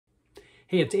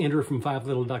Hey, it's Andrew from 5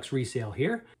 Little Ducks Resale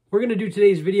here. We're going to do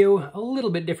today's video a little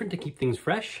bit different to keep things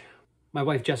fresh. My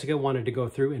wife Jessica wanted to go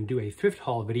through and do a thrift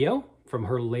haul video from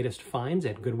her latest finds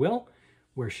at Goodwill,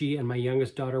 where she and my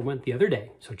youngest daughter went the other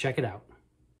day. So check it out.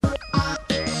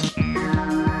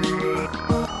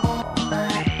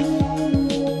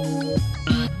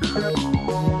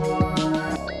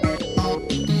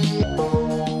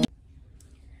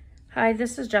 Hi,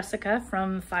 this is Jessica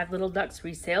from 5 Little Ducks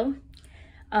Resale.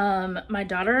 My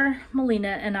daughter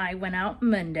Melina and I went out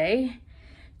Monday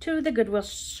to the Goodwill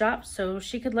shop so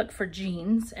she could look for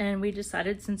jeans, and we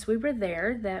decided since we were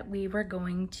there that we were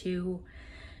going to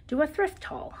do a thrift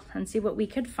haul and see what we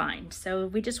could find. So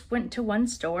we just went to one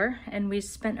store and we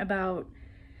spent about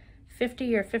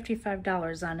 $50 or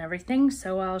 $55 on everything,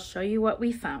 so I'll show you what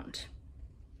we found.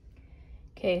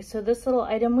 Okay, so this little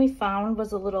item we found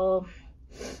was a little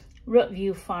root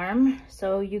view farm,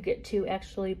 so you get to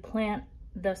actually plant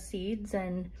the seeds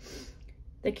and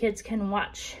the kids can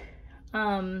watch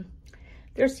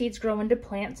their seeds grow into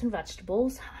plants and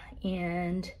vegetables.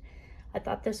 And I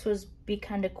thought this would be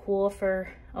kind of cool for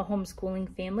a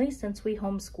homeschooling family since we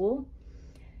homeschool,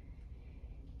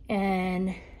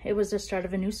 and it was the start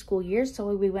of a new school year,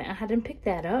 so we went ahead and picked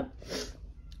that up.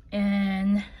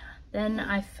 And then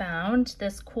I found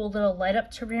this cool little light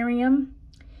up terrarium.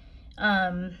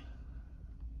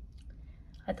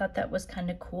 I thought that was kind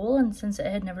of cool, and since it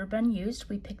had never been used,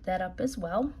 we picked that up as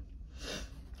well.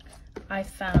 I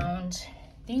found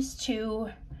these two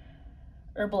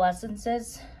Herbal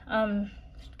Essences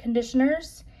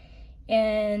conditioners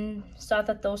and saw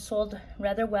that those sold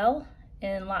rather well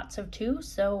in lots of two,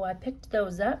 so I picked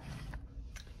those up.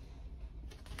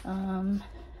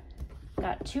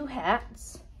 Got two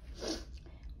hats.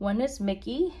 One is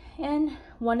Mickey and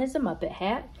one is a Muppet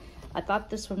hat. I thought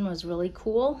this one was really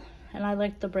cool, and I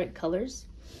like the bright colors.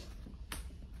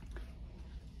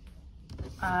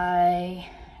 I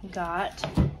got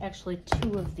actually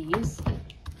two of these.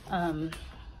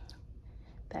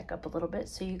 Back up a little bit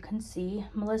so you can see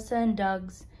Melissa and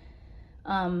Doug's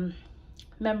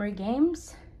memory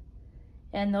games,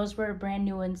 and those were brand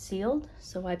new and sealed,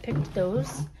 so I picked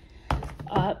those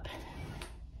up.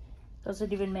 Those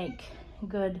would even make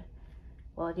good,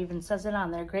 well, it even says it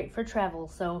on there, great for travel.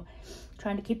 So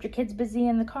trying to keep your kids busy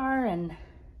in the car and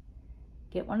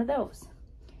get one of those.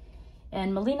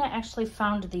 And Melina actually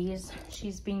found these.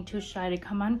 She's being too shy to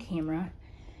come on camera.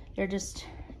 They're just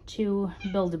two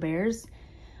Build-A-Bears.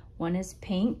 One is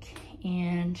pink,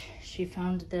 and she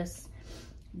found this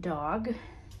dog.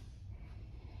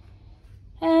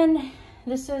 And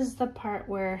this is the part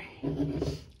where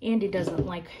Andy doesn't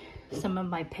like some of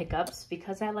my pickups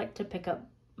because I like to pick up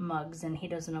mugs and he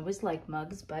doesn't always like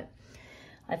mugs, but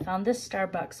I found this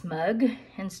Starbucks mug,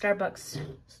 and Starbucks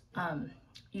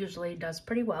usually does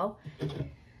pretty well.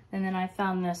 And then I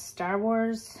found this Star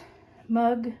Wars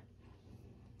mug,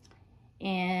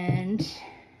 and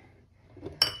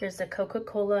here's a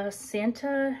Coca-Cola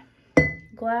Santa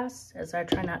glass, as I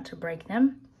try not to break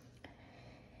them,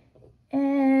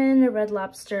 and a Red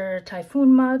Lobster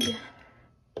Typhoon mug.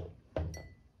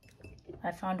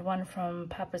 I found one from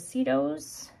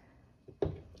Papacitos,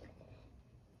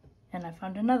 and I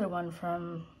found another one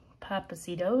from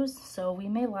Papacitos, so we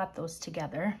may lot those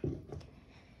together.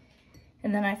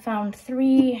 And then I found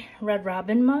three Red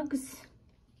Robin mugs,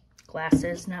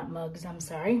 glasses, not mugs, I'm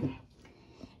sorry.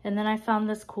 And then I found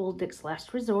this cool Dick's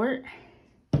Last Resort.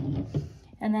 And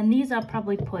then these I'll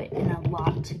probably put in a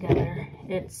lot together.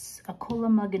 It's a cola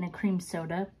mug and a cream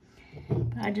soda,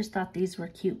 but I just thought these were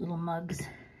cute little mugs.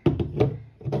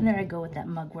 And there I go with that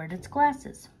mug where it's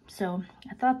glasses. So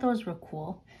I thought those were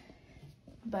cool.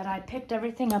 But I picked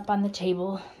everything up on the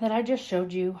table that I just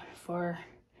showed you for,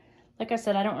 like I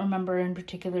said, I don't remember in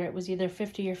particular. It was either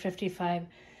 $50 or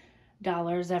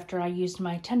 $55 after I used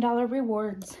my $10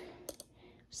 rewards.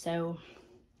 So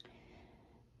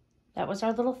that was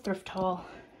our little thrift haul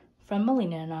from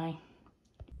Melina and I.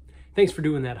 Thanks for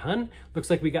doing that, hun. Looks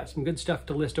like we got some good stuff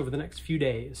to list over the next few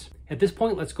days. At this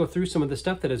point, let's go through some of the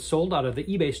stuff that is sold out of the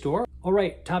eBay store. All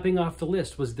right, topping off the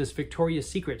list was this Victoria's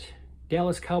Secret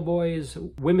Dallas Cowboys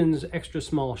women's extra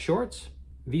small shorts.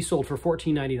 These sold for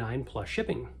 $14.99 plus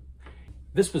shipping.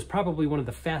 This was probably one of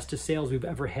the fastest sales we've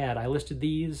ever had. I listed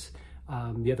these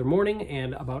the other morning,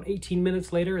 and about 18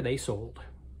 minutes later, they sold.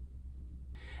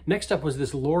 Next up was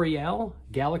this L'Oreal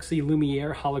Galaxy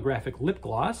Lumiere holographic lip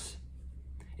gloss.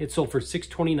 It sold for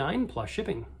 $6.29 plus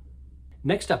shipping.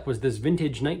 Next up was this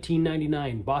vintage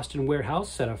 1999 Boston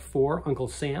Warehouse set of 4 Uncle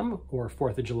Sam or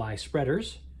 4th of July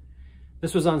spreaders.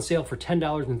 This was on sale for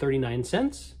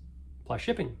 $10.39 plus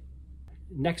shipping.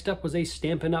 Next up was a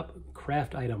Stampin' Up!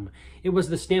 craft item. It was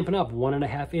the Stampin' Up!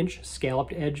 1.5-inch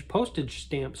scalloped edge postage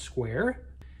stamp square,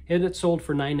 and it sold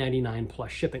for $9.99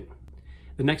 plus shipping.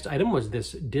 The next item was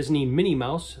this Disney Minnie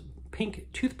Mouse pink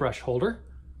toothbrush holder,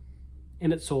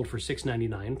 and it sold for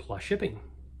 $6.99 plus shipping.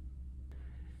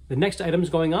 The next items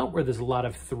going out were there's a lot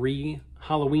of 3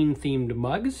 Halloween-themed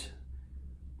mugs.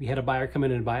 We had a buyer come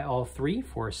in and buy all 3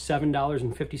 for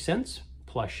 $7.50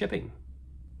 plus shipping.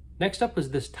 Next up was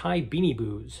this Thai Beanie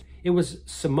Boos. It was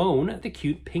Simone, the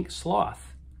cute pink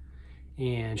sloth,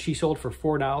 and she sold for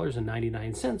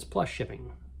 $4.99 plus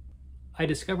shipping. I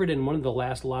discovered in one of the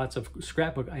last lots of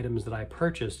scrapbook items that I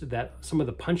purchased that some of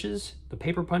the punches, the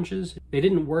paper punches, they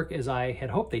didn't work as I had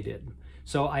hoped they did.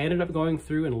 So I ended up going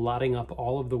through and lotting up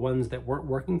all of the ones that weren't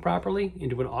working properly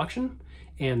into an auction,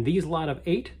 and these lot of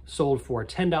 8 sold for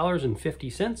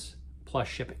 $10.50 plus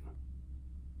shipping.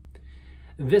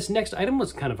 This next item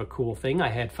was kind of a cool thing. I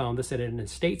had found this at an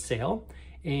estate sale,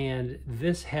 and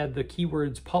this had the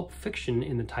keywords Pulp Fiction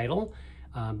in the title,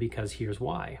 because here's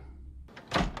why.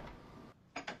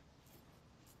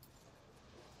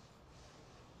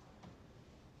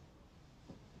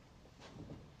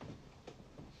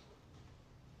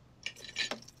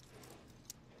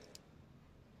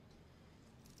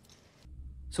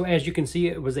 So as you can see,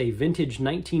 it was a vintage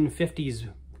 1950s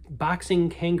boxing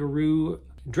kangaroo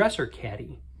dresser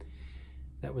caddy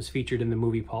that was featured in the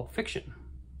movie Pulp Fiction.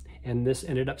 And this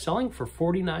ended up selling for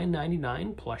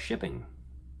 $49.99 plus shipping.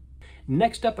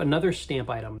 Next up, another stamp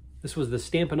item. This was the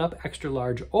Stampin' Up! Extra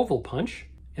Large Oval Punch,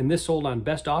 and this sold on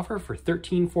best offer for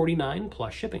 $13.49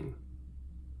 plus shipping.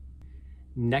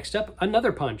 Next up,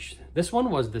 another punch. This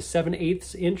one was the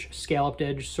 7/8" scalloped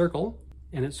edge circle,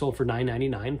 and it sold for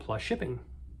 $9.99 plus shipping.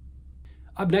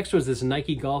 Up next was this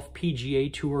Nike Golf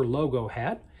PGA Tour logo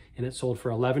hat, and it sold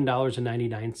for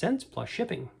 $11.99 plus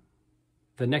shipping.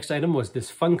 The next item was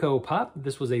this Funko Pop.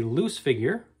 This was a loose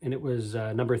figure, and it was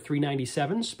number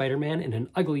 397, Spider-Man in an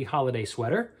ugly holiday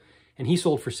sweater, and he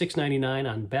sold for $6.99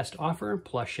 on best offer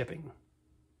plus shipping.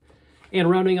 And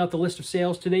rounding out the list of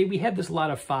sales today, we had this lot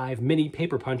of 5 mini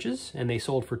paper punches, and they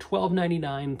sold for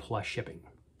 $12.99 plus shipping.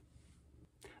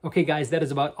 Okay guys, that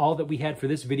is about all that we had for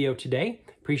this video today.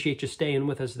 Appreciate you staying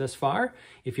with us thus far.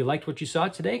 If you liked what you saw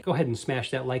today, go ahead and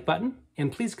smash that like button.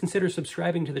 And please consider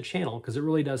subscribing to the channel because it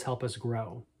really does help us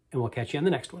grow. And we'll catch you on the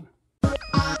next one.